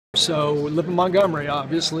So we live in Montgomery,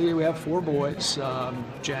 obviously. We have 4 boys,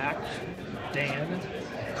 Jack, Dan,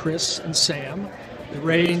 Chris, and Sam. They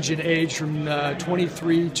range in age from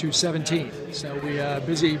 23 to 17. So we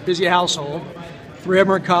busy household. 3 of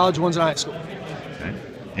them are in college, 1's in high school. Okay.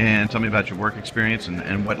 And tell me about your work experience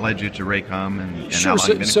and what led you to Raycom and sure. how long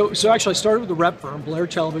you've been So actually I started with the rep firm, Blair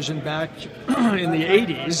Television, back in the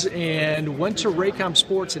 80s, and went to Raycom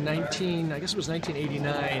Sports in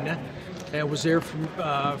 1989. And was there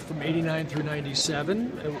from 89 through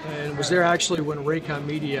 97, and was there actually when Raycom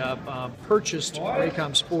Media purchased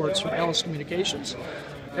Raycom Sports from Ellis Communications.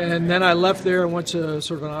 And then I left there and went to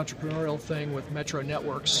sort of an entrepreneurial thing with Metro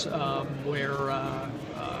Networks, where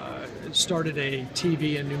started a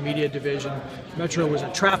TV and new media division. Metro was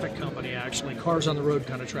a traffic company, actually, cars on the road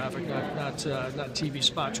kind of traffic, not TV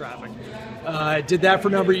spot traffic. I did that for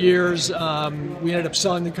a number of years. We ended up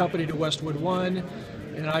selling the company to Westwood One.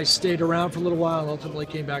 And I stayed around for a little while and ultimately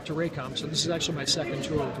came back to Raycom. So this is actually my second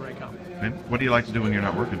tour with Raycom. And what do you like to do when you're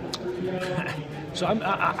not working? So I'm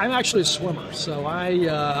actually a swimmer. So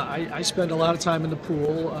I spend a lot of time in the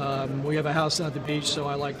pool. We have a house down at the beach, so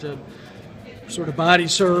I like to sort of body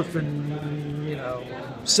surf and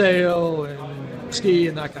sail and ski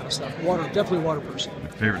and that kind of stuff. Definitely a water person.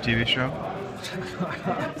 Favorite TV show?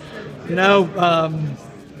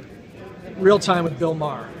 Real Time with Bill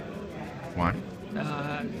Maher. Why?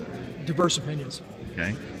 Diverse opinions.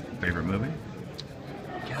 Okay. Favorite movie?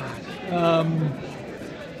 God.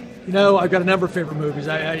 I've got a number of favorite movies.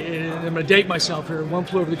 I'm going to date myself here. One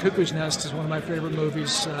Flew Over the Cuckoo's Nest is one of my favorite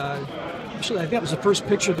movies. Actually, I think that was the first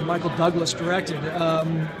picture that Michael Douglas directed.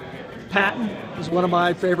 Patton is one of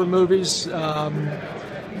my favorite movies. I'm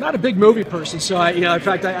not a big movie person, so in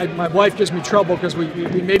fact, my wife gives me trouble because we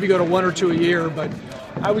maybe go to 1 or 2 a year, but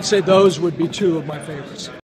I would say those would be 2 of my favorites.